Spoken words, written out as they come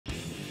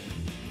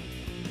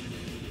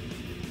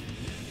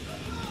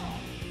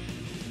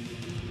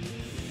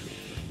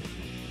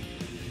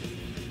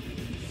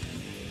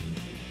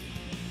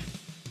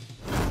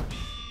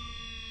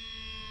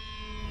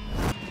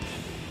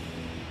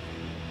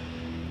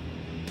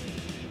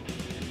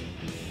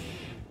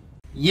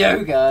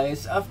Yo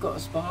guys, I've got a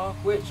spark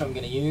which I'm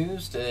going to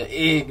use to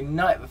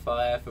ignite the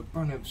fire for a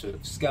brand new episode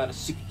of Skylanders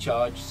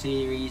Supercharged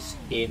series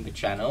in the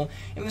channel.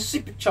 In the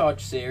Supercharged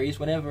series,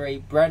 whenever a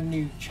brand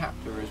new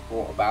chapter is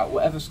brought about,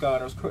 whatever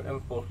Skylanders current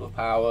and portal of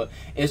power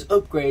is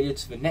upgraded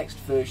to the next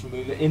version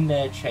mover in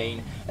their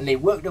chain, and they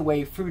work their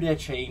way through their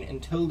chain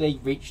until they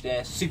reach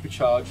their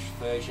Supercharged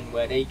version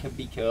where they can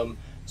become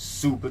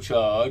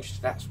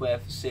Supercharged. That's where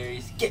the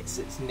series gets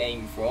its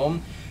name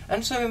from.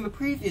 And so in the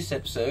previous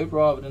episode,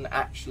 rather than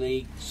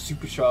actually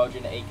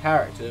supercharging a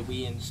character,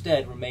 we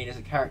instead remain as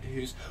a character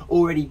who's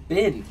already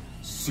been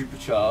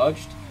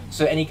supercharged.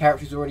 So any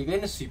character who's already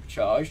been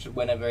supercharged,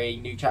 whenever a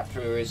new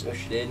chapter is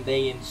ushered in,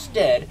 they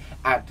instead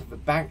add to the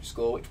bank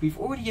score, which we've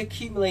already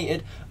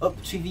accumulated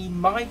up to the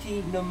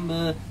mighty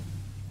number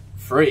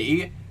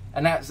 3.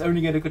 And that's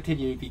only going to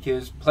continue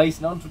because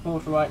placing onto the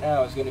portal right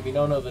now is going to be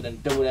none other than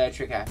Double Air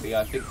Trick Happy.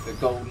 I think the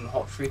Golden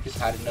Hot Trick has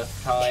had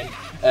enough time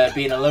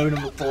being alone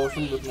on the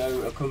portal with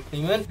no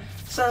accompaniment.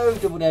 So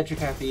Double Air Trick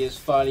Happy is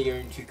finally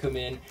going to come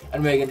in,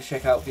 and we're going to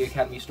check out the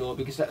Academy store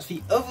because that's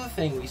the other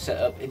thing we set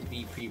up in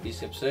the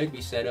previous episode. We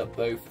set up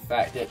both the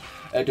fact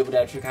that Double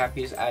Air Trick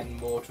Happy is adding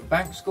more to the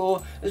bank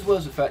score, as well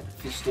as the fact that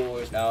the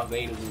store is now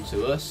available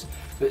to us.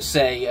 But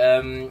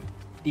say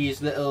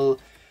these little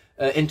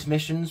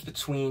intermissions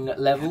between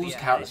levels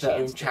count as their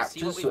own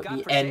chapters, so at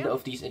the end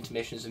of these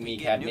intermissions in the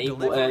Academy,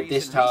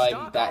 this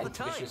time that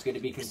intermission is going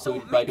to be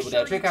concluded by Double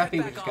Air Trick Happy,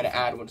 which is going to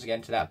add once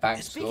again to that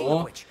bank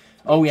score.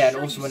 Oh yeah, and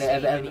also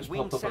whenever elements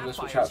pop up, I'm going to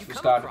switch out to the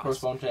Skylander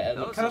correspond to the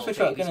element. Can I switch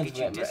out again into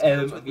the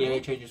element of the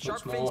area changes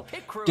once more?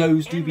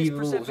 Those do be the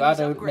rules. I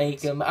don't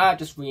make them, I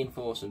just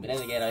reinforce them. But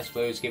then again, I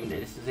suppose, given that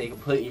this is a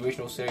completely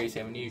original series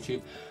here on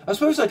YouTube, I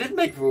suppose I did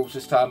make the rules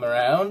this time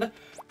around.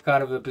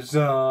 Kind of a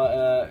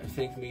bizarre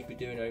thing for me to be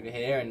doing over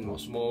here, and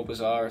what's more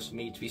bizarre is for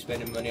me to be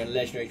spending money on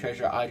legendary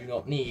treasure I do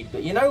not need.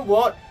 But you know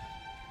what?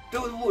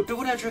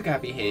 Double Air Trick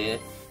Happy here,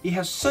 he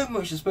has so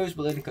much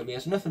disposable income, he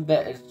has nothing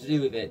better to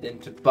do with it than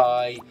to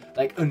buy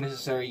like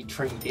unnecessary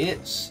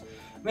trinkets.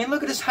 I mean,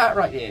 look at this hat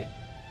right here.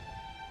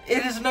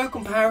 It is no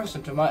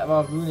comparison to my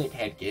runic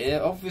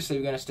headgear. Obviously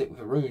we're going to stick with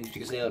the runes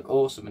because they look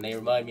awesome and they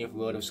remind me of the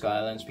world of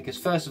Skylands, because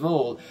first of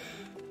all,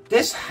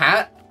 this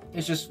hat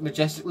is just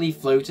majestically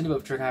floating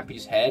above Trick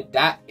Happy's head.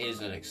 That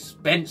is an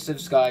expensive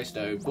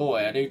skystone.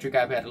 Boy, I knew Trick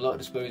Happy had a lot of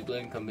disposable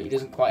income, but he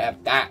doesn't quite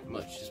have that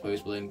much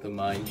disposable income,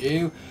 mind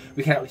you.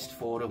 We can at least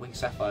afford a winged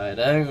sapphire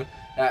though.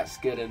 That's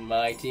good and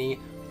mighty.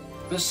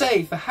 But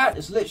say, the hat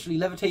is literally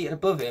levitating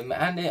above him,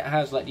 and it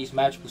has like these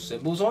magical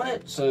symbols on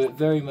it, so it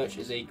very much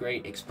is a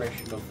great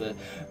expression of the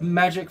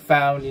magic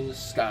found in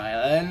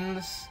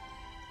Skylands.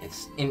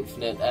 It's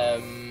infinite,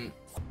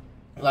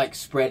 like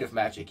spread of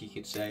magic, you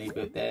could say.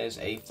 But there's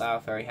a flower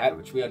fairy hat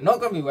which we are not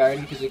going to be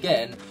wearing because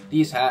again,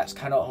 these hats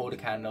cannot hold a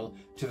candle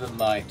to the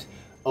might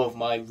of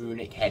my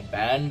runic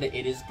headband.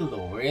 It is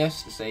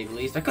glorious, to say the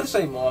least. I could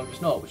say more, I'm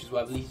just not, which is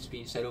why the least is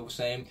being said all the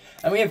same.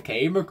 And we have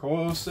came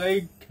across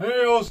a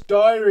Chaos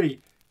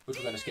Diary, which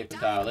we're going to skip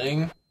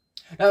entirely.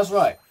 That's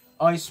right,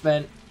 I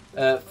spent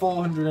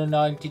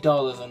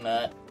 $490 on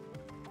that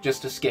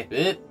just to skip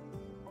it.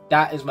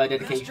 That is my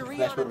dedication to the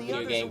best button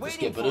video game, the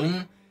skip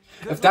button.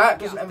 If that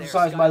doesn't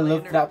emphasise my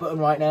love for that button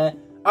right now,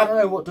 I don't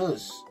know what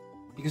does.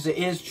 Because it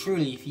is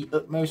truly the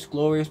utmost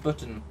glorious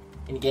button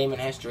in gaming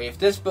history. If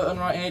this button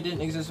right here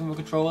didn't exist in the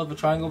controller, the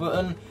triangle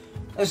button,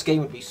 this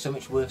game would be so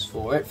much worse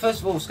for it.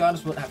 First of all,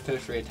 Skylanders wouldn't have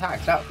tertiary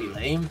attacks, that would be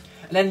lame.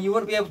 And then you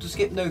wouldn't be able to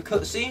skip no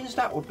cutscenes,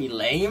 that would be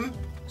lame.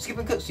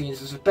 Skipping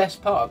cutscenes is the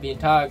best part of the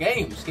entire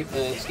game,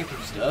 skipping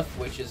stuff,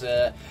 which is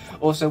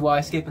also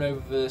why skipping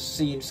over the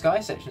sea and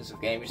sky sections of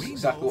the game, which is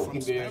exactly what we're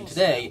going to be doing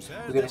today.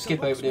 We're going to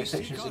skip over those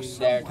sections in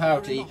their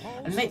entirety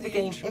and make the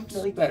game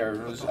infinitely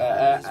better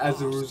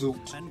as a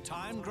result.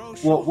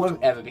 What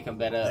won't ever become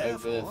better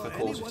over the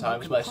course of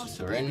time is my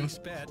Citroen.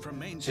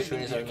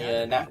 Citroen is only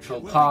a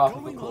natural part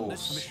of the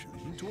course.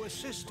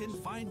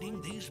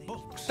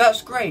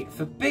 That's great,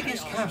 the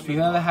biggest cash we've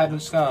ever had in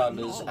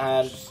Skylanders,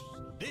 and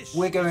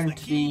we're going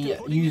to be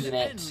using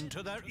it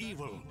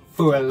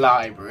for a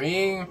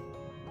library.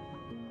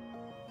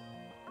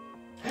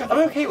 I'm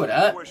okay with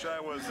that.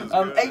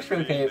 I'm extra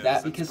okay with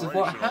that because of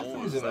what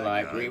happens in the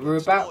library. We're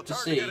about to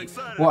see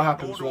what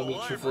happens when we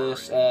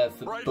traverse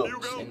the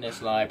books in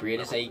this library.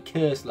 It is a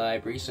cursed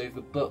library, so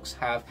the books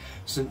have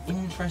some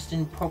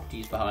interesting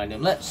properties behind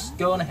them. Let's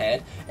go on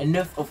ahead.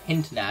 Enough of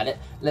hinting at it.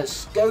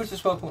 Let's go to the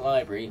Spellpoint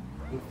Library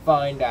and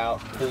find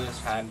out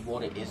firsthand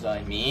what it is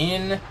I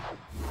mean.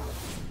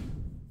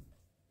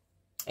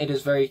 It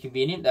is very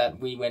convenient that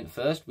we went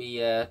first. We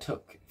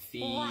took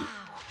the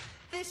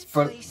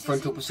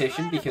frontal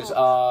position because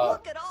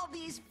our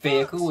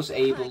vehicle was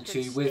able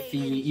to, with the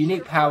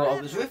unique power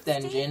of its rift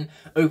engine,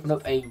 open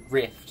up a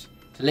rift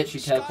to literally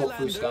teleport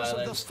through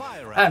Skylands.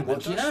 And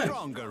what do you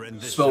know?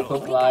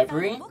 Spellpoint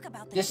Library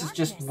this is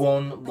just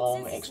one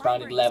long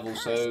expanded level,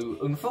 so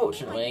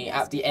unfortunately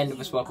at the end of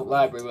the Spark Up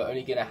Library we're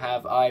only going to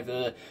have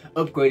either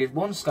upgraded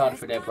one Skylander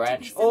for their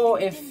branch, or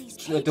if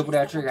Double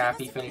Dare Trigger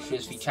Happy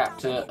finishes the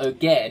chapter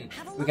again,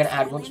 we're going to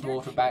add once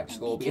more to bank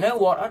score. But you know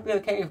what, I'd be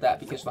okay with that,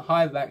 because the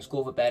higher the bank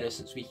score the better,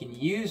 since we can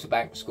use the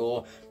bank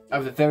score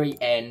at the very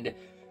end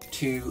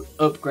to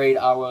upgrade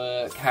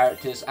our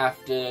characters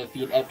after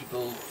the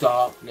inevitable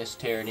darkness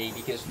tyranny,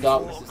 because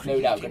darkness is no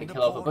doubt going to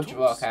kill off a bunch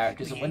of our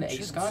characters, and when a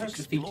Skylander is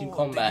defeated in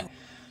combat,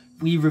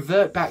 we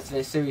revert back to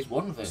their Series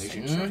 1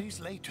 version,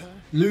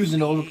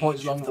 losing all the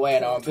points along the way,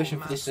 and our ambition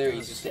for this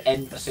series is to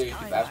end the series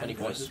with as many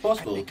points as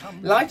possible.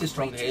 Light is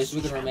stronger here, so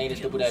we're going to remain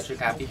as Double Dare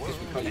Trigger Happy, because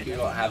we probably do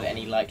not have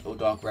any light or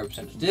dark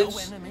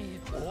representatives.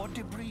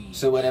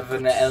 So whenever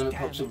an element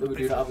pops up that we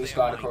do not have a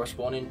Skylander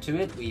corresponding to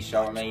it, we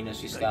shall remain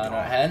as the Skylander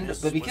at hand.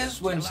 But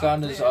because when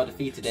Skylanders are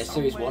defeated their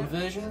Series 1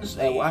 versions,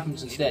 what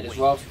happens instead is,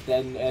 rather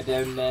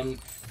than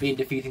being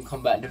defeated in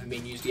combat and never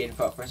being used again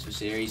throughout the rest of the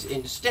series,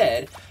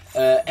 instead,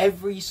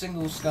 every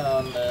single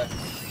Skylander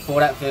for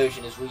that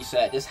version is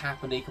reset. This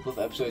happened a couple of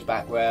episodes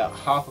back where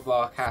half of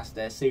our cast,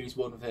 their Series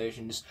 1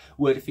 versions,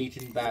 were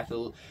defeated in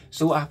battle.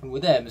 So what happened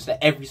with them is that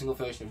every single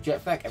version of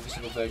Jetpack, every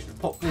single version of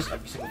Pop Fizz,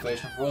 every single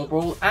version of Royal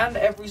Brawl, and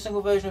every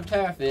single version of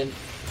Terrafin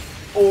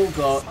all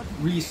got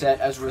reset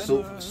as a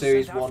result of the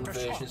Series 1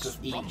 versions of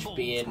each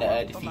being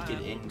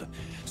defeated in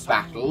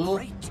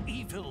battle.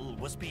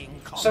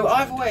 So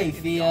either way,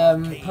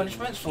 the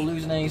punishments for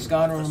losing a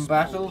Skylander in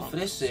battle for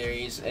this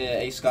series,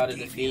 a Skylander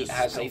defeat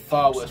has a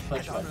far worse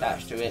punishment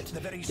attached to it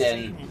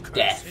than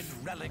death.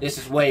 This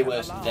is way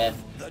worse than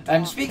death.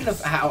 And speaking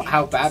of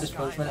how bad this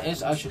punishment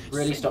is, I should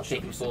really stop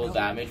taking full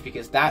damage,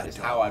 because that is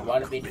how I'd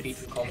wind up being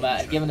defeated in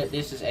combat. And given that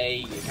this is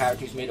a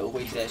character who's made it all the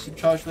way to their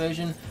Supercharged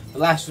version, the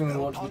last thing we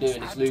want to be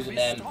doing is losing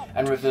them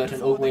and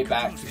reverting all the way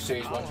back to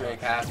Series 1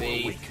 Trigger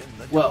Happy.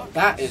 Well,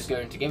 that is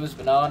going to give us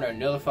Banana and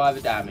nullify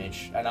the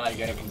damage, and I'm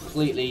going to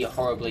completely,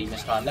 horribly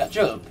mistime that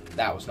jump.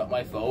 That was not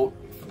my fault.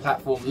 The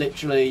platform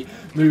literally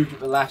moved at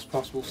the last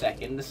possible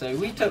second, so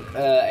we took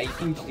a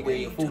huge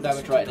degree of full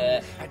damage right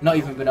there. Not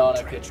even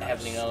Banana could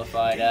heavily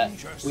nullify that.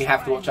 We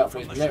have to watch out for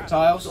those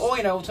projectiles, or,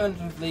 you know,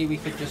 alternatively, we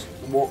could just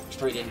walk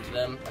straight into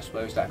them. I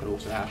suppose that could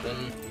also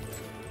happen.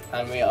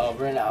 And we are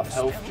running out of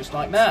health just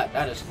like that.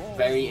 That is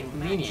very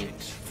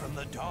inconvenient.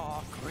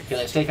 Okay,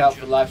 let's take out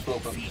the life spell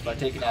pump, because by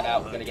taking that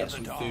out we're going to get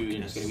some food,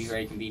 and it's going to be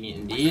very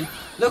convenient indeed.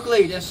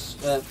 Luckily this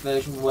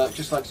version will work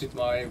just like Super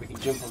Mario. We can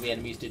jump on the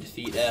enemies to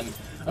defeat them.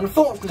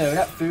 Unfortunately,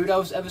 that food I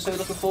was ever so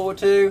looking forward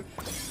to,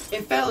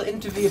 it fell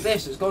into the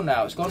abyss. It's gone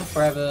now. It's gone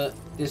forever.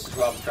 This is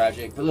rather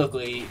tragic, but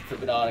luckily the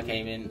Banana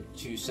came in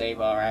to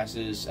save our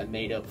asses and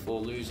made up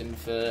for losing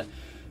for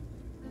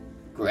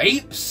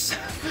grapes?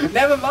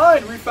 Never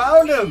mind, we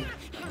found them!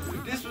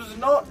 This was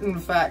not, in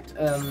fact,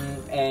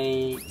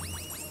 a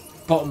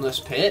bottomless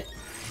pit.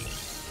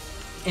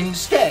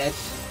 Instead,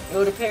 it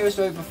would appear as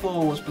though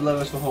before was below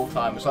us the whole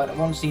time. It's like that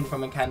one scene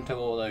from Encanto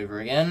all over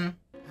again.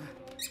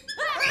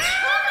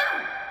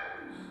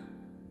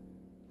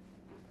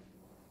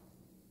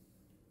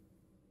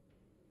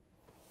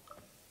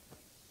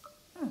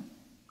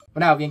 But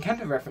now, the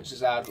Encanto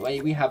references out of the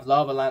way, we have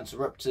Lava Lance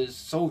Eruptor's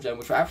Soul Gem,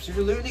 which we're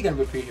absolutely going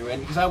to be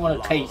previewing, because I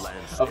want a taste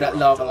of that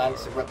Lava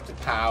Lance Eruptor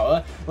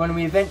power. When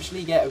we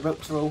eventually get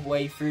Eruptor all the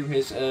way through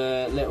his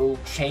little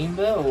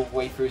chamber, all the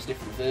way through his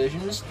different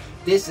versions,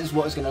 this is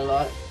what it's going to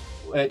like.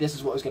 This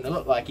is what it's going to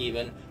look like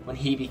even when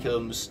he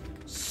becomes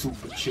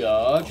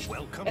Supercharged.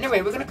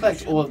 Anyway, we're going to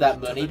collect all of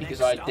that money,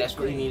 because I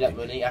desperately need that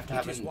money after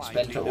having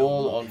spent it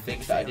all on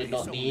things that I did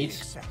not need.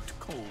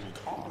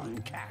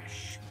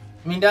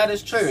 I mean, that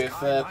is true. If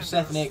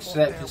Persephone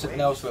accepted something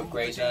else for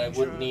upgrades, then I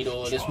wouldn't need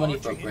all of this money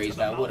for upgrades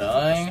now, would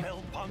I?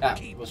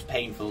 That was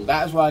painful.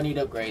 That is why I need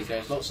upgrades.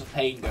 There's lots of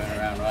pain going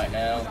around right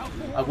now.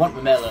 I want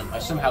the melon. I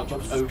somehow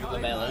jumped over the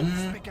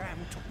melon.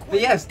 But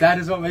yes, that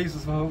is what makes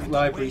this whole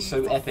library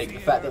so epic. The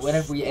fact that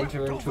whenever we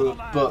enter into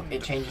a book,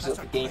 it changes up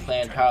the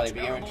gameplay entirely.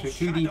 We go into a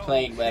 2D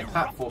plane where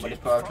platforming is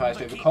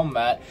prioritised over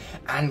combat,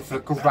 and the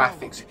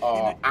graphics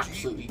are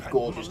absolutely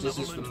gorgeous. This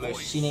is the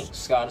most scenic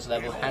Skylanders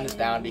level, hands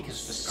down,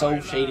 because the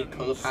soul-shaded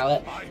colour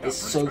palette is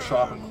so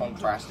sharp and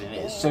contrasting.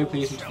 It is so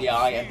pleasing to the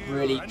eye and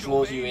really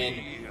draws you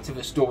in to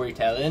the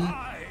storytelling.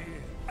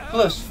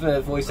 Plus, the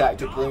voice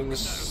actor brings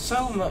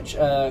so much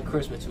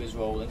charisma to his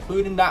role,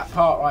 including that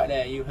part right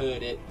there, you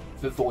heard it.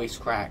 The voice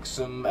cracks,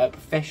 some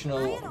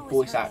professional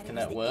voice acting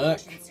at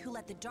work.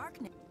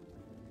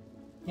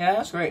 Yeah,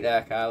 that's great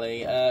there,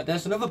 Callie.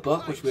 There's another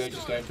book which we're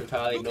just going to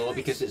entirely ignore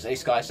because it's a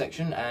Sky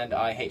section, and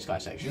I hate Sky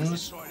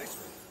sections.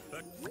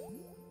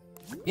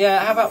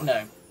 Yeah, how about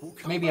no?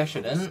 Maybe I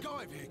shouldn't.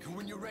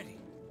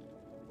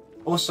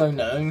 Also,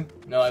 no.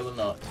 No, I will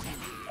not.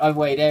 Oh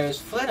wait, there is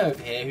Flynn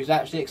over here who's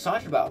actually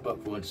excited about the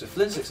book for once. So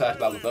Flynn's excited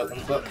about the book, and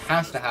the book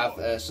has to have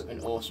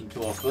something awesome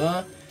to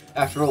offer.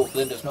 After all,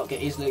 Flynn does not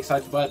get easily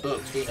excited by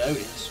books, we know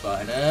this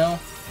by now.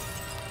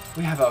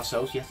 We have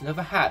ourselves yet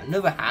another hat.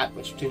 Another hat,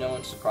 which to no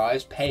one's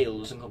surprise,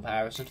 pales in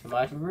comparison to the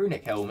Might of a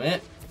Runic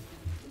helmet.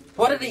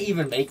 Why did they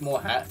even make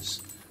more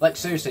hats? Like,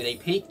 seriously, they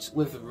peaked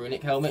with the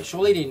runic helmet.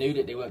 Surely they knew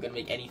that they weren't going to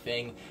make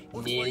anything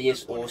nearly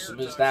as awesome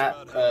as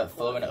that,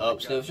 following it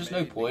up. So there was just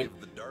no point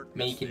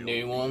making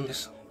new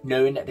ones,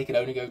 knowing that they could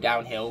only go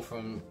downhill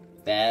from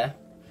there.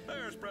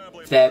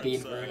 There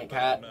being the runic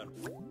hat.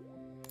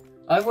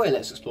 Either way,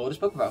 let's explore this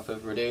book without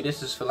further ado.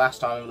 This is the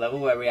last time of the level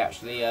where we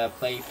actually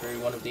play through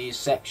one of these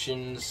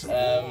sections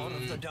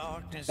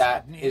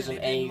that isn't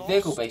a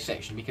vehicle-based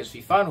section, because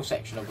the final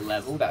section of the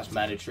level, that's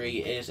mandatory,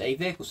 is a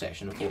vehicle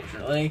section,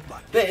 unfortunately.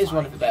 But it is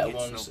one of the better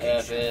ones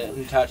the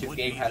entirety of the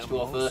game has to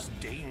offer.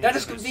 That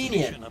is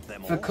convenient.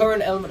 The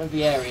current element of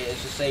the area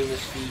is the same as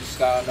the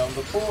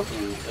Skylander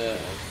portal.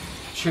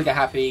 Trigger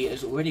Happy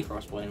is already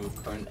corresponding with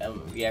the current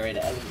element of the area,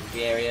 the element of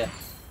the area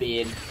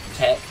being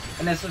tech,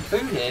 and there's some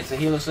food here to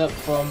heal us up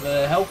from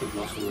the health we've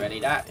lost already.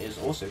 That is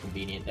also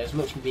convenient. There's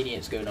much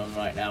convenience going on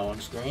right now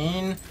on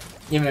screen,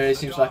 even though it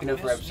seems like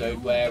another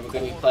episode where we're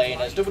going to be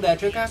playing as Double Dare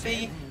Trick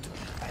Happy,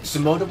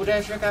 some more Double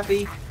Dare Trick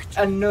Happy,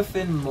 and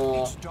nothing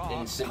more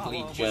than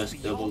simply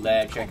just Double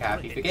Dare Trick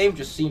Happy. The game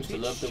just seems to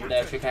love Double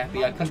Dare Trick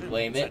Happy. I couldn't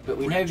blame it, but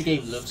we know the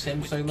game loves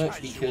him so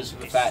much because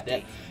of the fact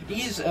that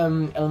these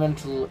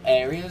elemental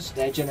areas,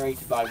 they're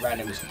generated by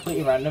random. It's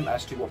completely random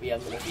as to what the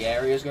element of the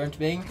area is going to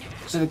be.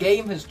 So the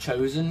game has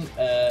chosen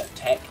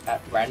tech at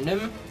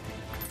random.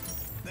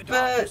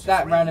 But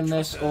that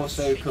randomness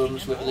also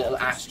comes with a little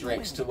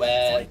asterisk to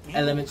where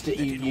elements that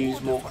you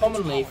use more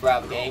commonly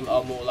throughout the game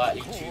are more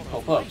likely to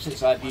pop up.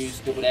 Since I've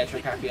used Double Dare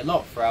Trick Happy a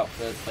lot throughout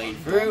the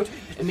playthrough,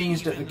 it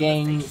means that the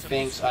game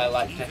thinks I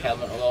like Tech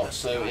Element a lot,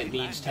 so it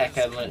means Tech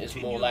Element is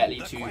more likely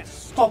to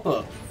pop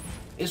up.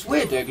 It's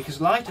weird though,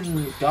 because Light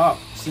and Dark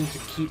seem to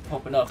keep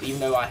popping up, even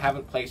though I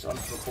haven't placed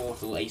onto the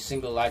portal a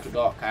single Light or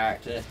Dark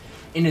character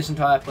in this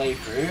entire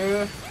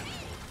playthrough.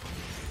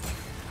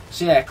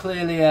 So yeah,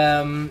 clearly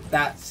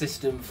that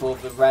system for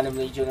the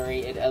randomly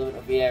generated element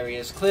of the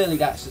areas, clearly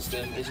that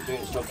system isn't doing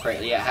its job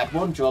correctly. It had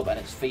one job and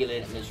it's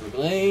failing it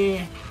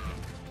miserably.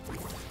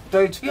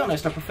 Though, to be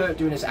honest, I prefer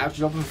doing this out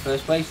job in the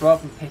first place,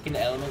 rather than picking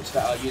elements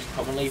that are used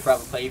commonly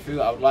throughout the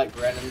playthrough. I would like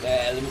random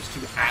elements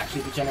to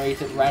actually be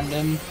generated at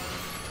random.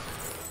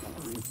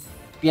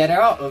 Yeah,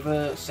 there are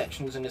other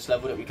sections in this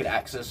level that we could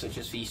access, such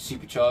as the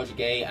Supercharger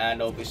gate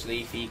and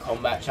obviously the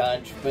combat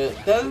challenge, but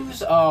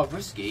those are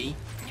risky.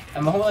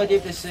 And the whole idea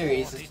of this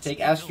series is to take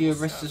as few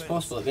risks as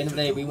possible. At the end of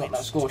the day, we want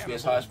that score to be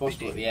as high as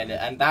possible at the end,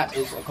 and that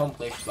is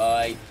accomplished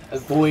by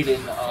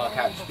avoiding our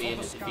characters being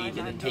defeated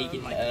and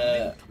taking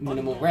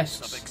minimal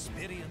risks.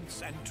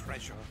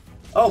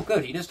 Oh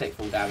good, he does take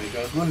full damage.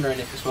 I was wondering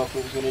if the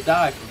Swapper was going to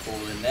die from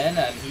falling then,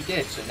 and he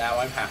did, so now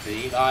I'm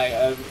happy.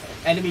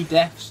 Enemy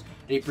deaths,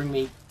 they bring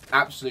me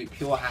absolute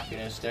pure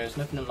happiness. There is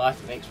nothing in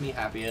life that makes me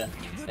happier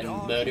than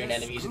murdering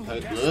enemies in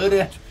cold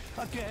blood.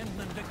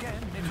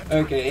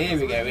 Okay, here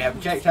we go. We have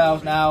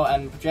projectiles now,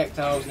 and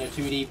projectiles in a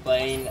 2D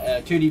plane.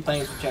 2D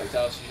planes and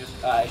projectiles,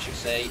 I should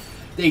say,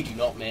 they do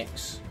not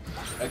mix.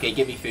 Okay,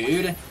 give me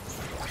food.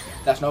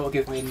 That's not what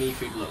giving me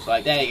food looks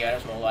like. There you go,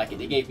 that's more like it.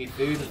 They gave me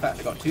food. In fact,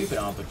 I got 2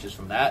 banana bunches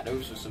from that.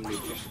 Those were some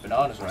delicious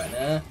bananas right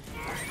there.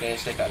 Okay,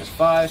 let's take out this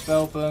fire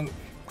spell punk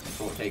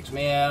before it takes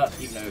me out,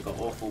 even though it got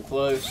awful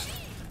close.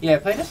 Yeah,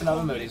 playing this in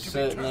other mode is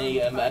certainly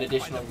an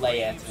additional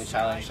layer to the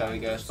challenge, shall we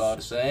go as far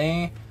to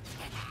say.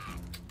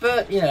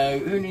 But, you know,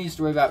 who needs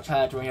to worry about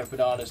challenge when we have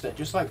bananas that,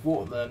 just like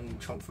Watermelon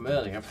Chunk from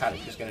earlier,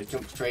 apparently just going to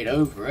jump straight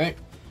over it.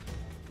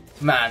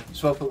 Man,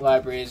 Swellpunk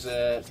Library is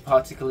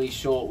particularly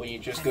short when you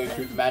just go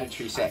through the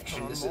mandatory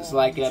section. This is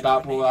like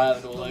Balboa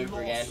Island all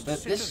over again.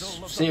 But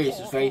this series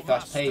is very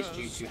fast-paced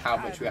due to how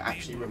much we're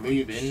actually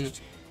removing.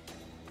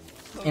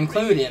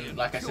 Including,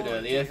 like I said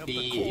earlier, the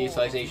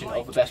utilisation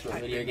of the best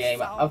button video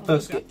game, of the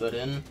skip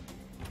button,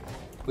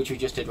 which we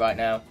just did right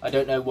now. I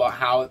don't know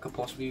how it could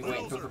possibly be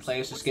waiting for other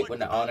players to skip when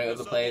there are no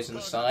other players in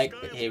the site,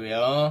 but here we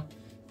are.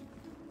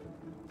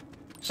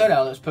 So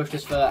now let's push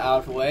this further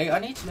out of the way. I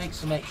need to make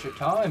some extra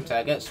time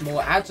to get some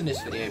more ads in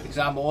this video, because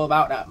I'm all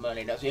about that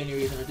money. That's the only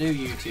reason I do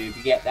YouTube,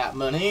 you get that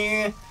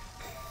money.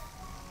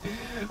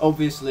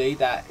 Obviously,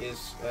 that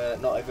is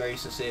not a very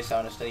sincere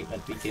sounding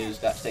statement, because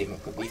that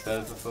statement could be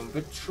further from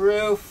the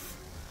truth.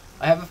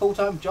 I have a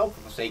full-time job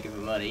for the sake of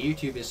the money.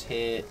 YouTube is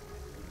here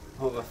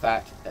for the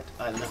fact that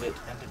I love it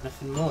and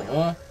nothing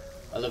more.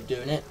 I love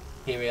doing it.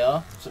 Here we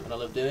are, something I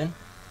love doing,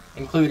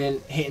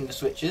 including hitting the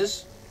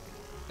switches.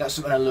 That's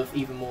something I love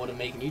even more than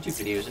making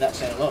YouTube videos, and that's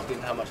saying a lot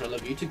given how much I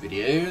love YouTube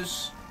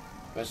videos,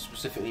 but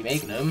specifically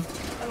making them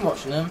and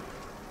watching them.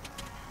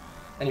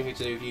 Anything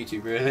to do with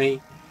YouTube,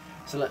 really.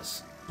 So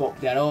let's block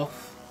that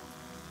off.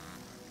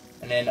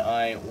 And then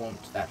I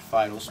want that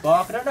final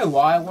spark. I don't know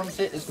why I want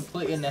it, it's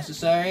completely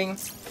unnecessary.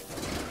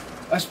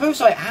 I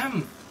suppose I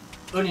am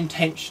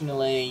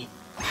unintentionally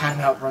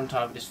padding out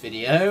runtime for this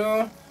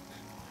video.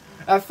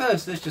 At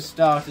first this just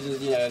started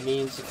as, you know, a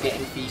means of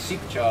getting the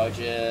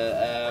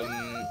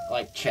Supercharger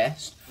like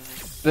chest,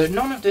 but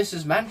none of this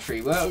is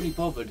mandatory. We're only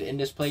bothered in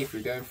this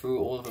playthrough going through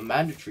all of the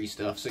mandatory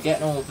stuff, so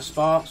getting all of the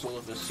sparks, all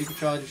of the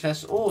Supercharger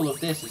chests, all of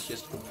this is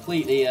just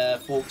completely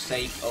for the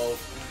sake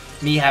of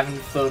me having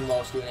fun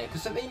whilst doing it.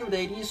 Because at the end of the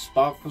day, these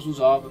spark puzzles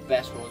are the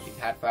best ones we've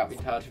had throughout the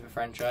entirety of the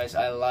franchise.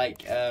 I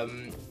like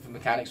the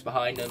mechanics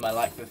behind them. I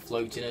like the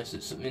floatiness.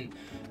 It's something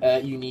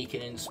unique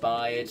and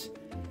inspired.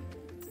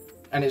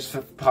 And it's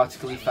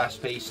particularly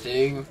fast-paced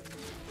too.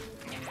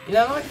 You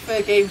know, like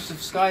the games of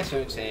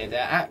Skystones here, they're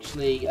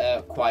actually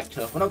quite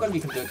tough. We're not going to be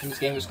conducting this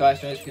game of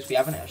Skystones because we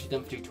haven't actually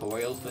done the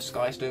tutorial for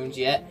Skystones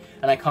yet,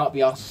 and I can't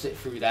be asked to sit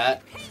through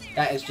that.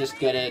 That is just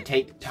going to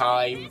take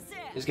time.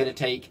 It's going to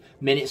take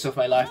minutes of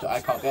my life that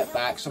I can't get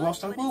back. So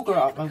whilst I will go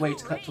out of my way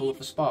to collect all of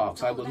the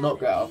sparks, I will not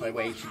go out of my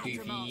way to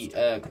do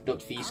the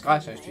conduct the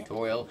Skystones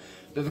tutorial.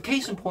 But the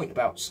case in point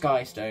about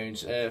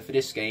Skystones for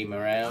this game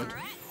around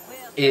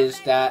is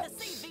that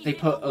they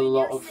put a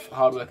lot of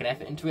hard work and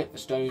effort into it. The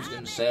stones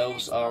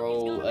themselves are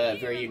all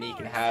very unique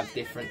and have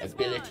different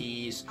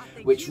abilities,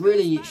 which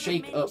really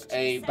shake up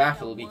a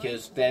battle,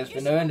 because there's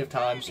been no end of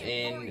times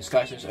in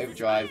Skylanders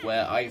Overdrive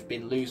where I've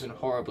been losing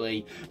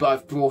horribly, but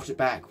I've brought it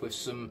back with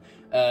some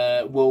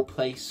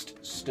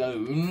well-placed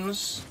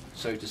stones,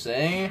 so to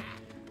say.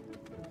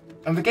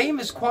 And the game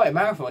is quite a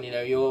marathon, you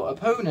know. Your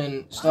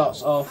opponent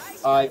starts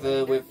off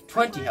either with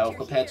 20 health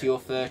compared to your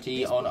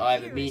 30 on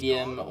either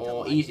medium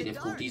or easy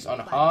difficulties. On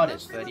hard,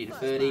 it's 30 to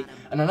 30,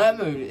 and on that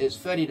mode, it's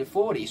 30 to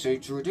 40. So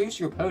to reduce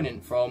your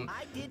opponent from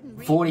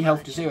 40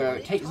 health to 0,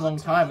 it takes a long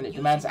time and it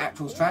demands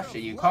actual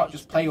strategy. You can't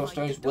just play your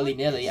stones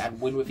willy-nilly and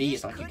win with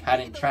ease like you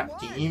can in Trap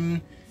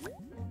Team.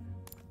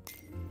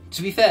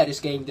 To be fair, this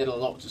game did a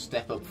lot to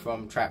step up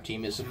from Trap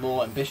Team. It's a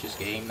more ambitious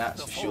game,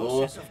 that's for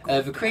sure.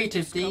 The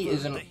creativity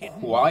isn't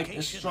quite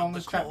as strong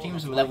as Trap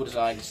Team's, and the level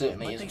design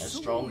certainly isn't as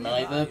strong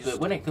neither, but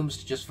when it comes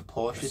to just the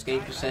Porsche's game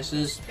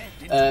processors,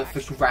 the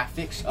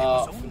graphics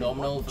are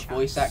phenomenal, the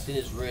voice acting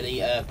is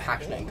really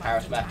passionate and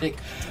charismatic,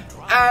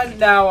 and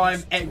now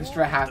I'm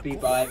extra happy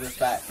by the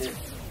fact that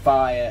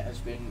fire has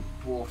been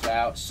brought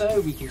out, so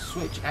we can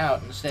switch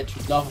out instead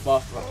to Lava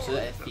Blast Rupture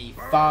at the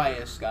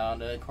Fire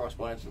Skylander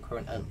corresponding to the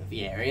current element of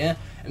the area.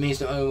 It means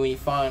that when we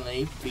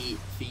finally beat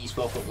the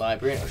Spark Up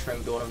Library and Usher in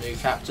the dawn of a new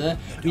chapter,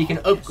 we can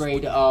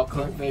upgrade our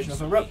current version of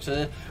the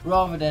Rupture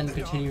rather than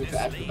continuing to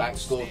add to the bank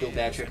score of Build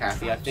Their Trick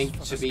Happy. I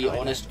think, to be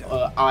honest,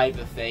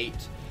 either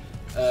fate,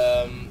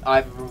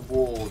 either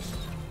reward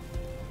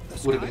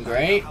would have been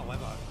great,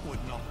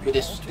 but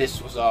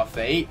this was our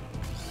fate.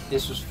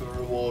 This was for a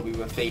reward we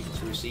were fated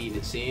to receive,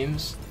 it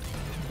seems.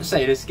 Let's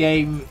say this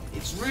game,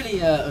 it's really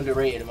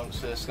underrated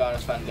amongst the Skylanders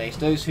fan base.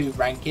 Those who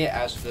rank it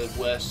as the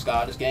worst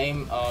Skylanders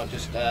game are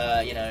just,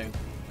 you know,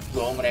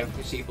 wrong on every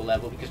conceivable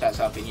level, because that's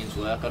how opinions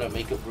work. I don't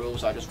make up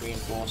rules, I just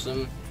reinforce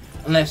them.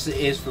 Unless it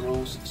is the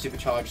rules of the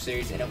Supercharged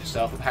series in and of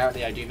itself.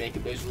 Apparently I do make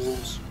up those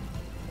rules,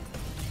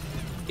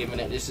 given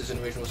that this is an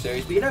original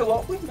series. But you know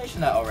what, we've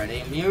mentioned that already,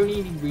 and the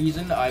only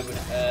reason I would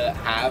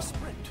have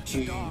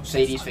to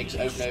say these things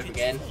over and over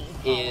again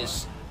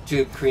is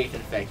to create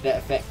an effect. That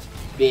effect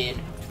being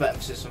to put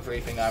emphasis on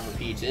everything I'm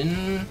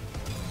repeating.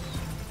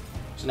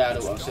 So now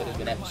that what I've said has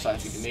been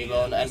emphasised, we can move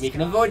on, and we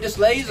can avoid this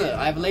laser.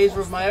 I have a laser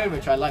of my own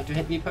which I like to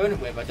hit the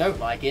opponent with. I don't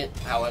like it,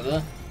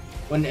 however,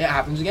 when it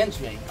happens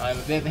against me. I'm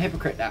a bit of a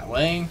hypocrite that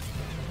way.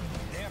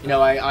 You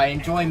know, I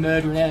enjoy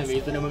murdering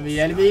enemies, but then when the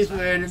enemies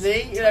murder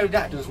me, you know,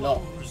 that does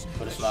not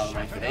put a smile on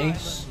my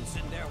face.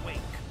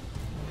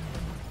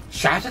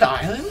 Shattered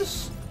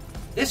Islands?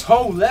 This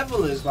whole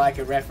level is like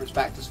a reference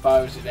back to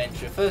Spyro's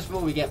adventure. First of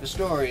all, we get the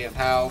story of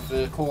how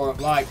the Core of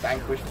Light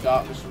vanquished the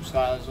darkness from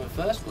Skylanders in the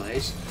first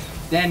place.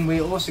 Then we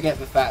also get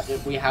the fact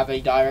that we have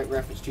a direct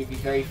reference to the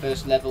very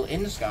first level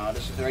in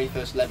Skylanders, the very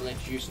first level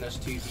introducing us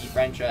to the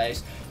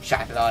franchise,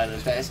 Shattered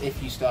Islands. That is,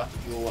 if you started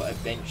your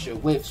adventure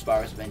with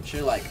Spyro's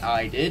Adventure, like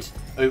I did,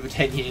 over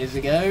 10 years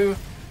ago.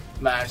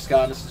 Man,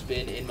 Skylanders has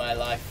been in my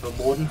life for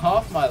more than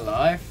half my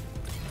life.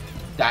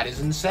 That is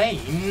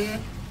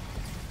insane.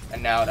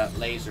 And now that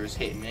laser is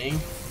hitting me.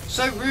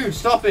 So rude,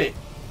 stop it!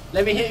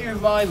 Let me hit you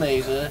with my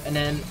laser and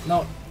then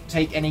not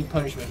take any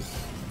punishment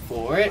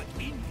for it.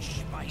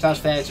 Sounds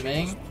fair to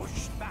me.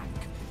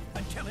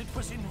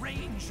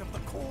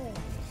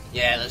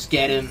 Yeah, let's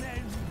get him.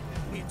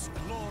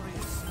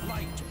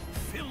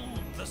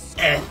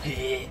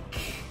 Epic.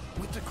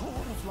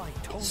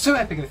 So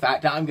epic in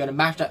fact that I'm going to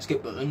mash that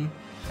skip button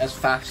as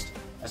fast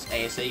as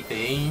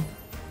ASAP.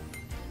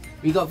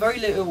 We got very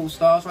little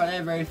stars right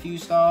there, very few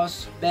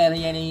stars,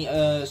 barely any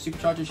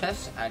Supercharger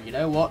chests, and you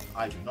know what?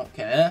 I do not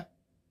care.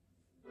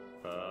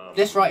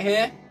 This right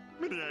here,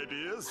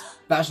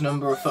 that's the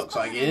number of fucks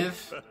I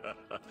give.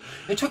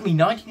 It took me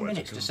 19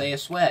 minutes to say a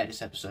swear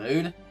this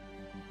episode.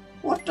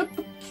 What a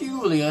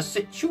peculiar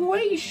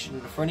situation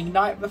for an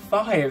Ignite the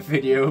Fire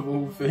video of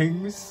all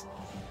things.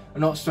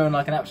 I'm not stoned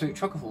like an absolute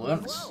trucker for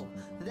once. Whoa,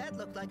 that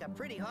looked like a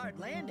pretty hard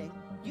landing.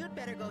 You'd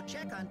better go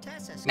check on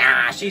Tessa.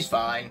 Nah, she's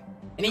fine.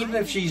 And even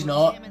if she's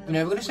not, you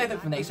know, we're going to save that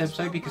for the next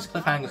episode because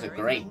cliffhangers are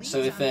great. So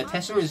if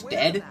Tessa is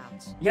dead, you're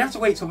going to have to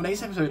wait till the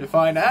next episode to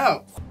find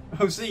out.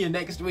 I'll see you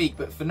next week.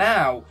 But for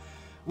now,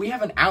 we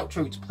have an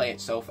outro to play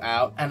itself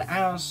out, and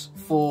as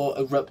for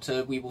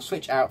Eruptor, we will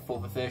switch out for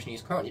the version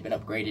he's currently been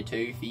upgraded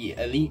to, the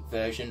Elite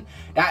version.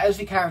 That is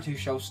the character who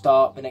shall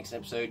start the next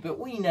episode, but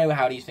we know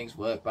how these things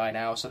work by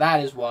now, so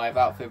that is why,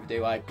 without further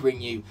ado, I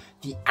bring you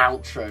the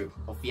outro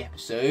of the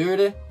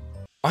episode.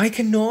 I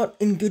cannot,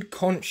 in good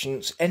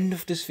conscience, end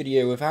off this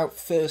video without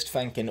first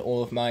thanking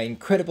all of my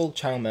incredible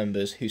channel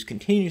members whose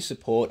continued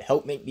support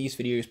help make these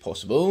videos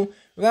possible.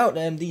 Without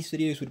them, these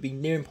videos would be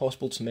near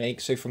impossible to make,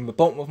 so from the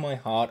bottom of my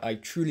heart, I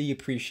truly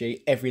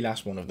appreciate every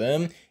last one of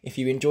them. If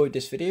you enjoyed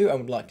this video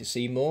and would like to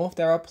see more,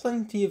 there are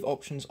plenty of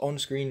options on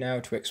screen now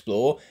to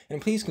explore,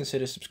 and please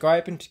consider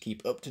subscribing to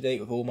keep up to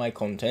date with all my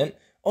content.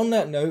 On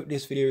that note,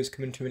 this video is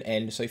coming to an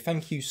end, so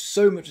thank you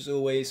so much as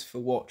always for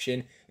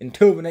watching.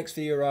 Until the next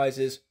video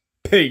arises,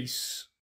 peace!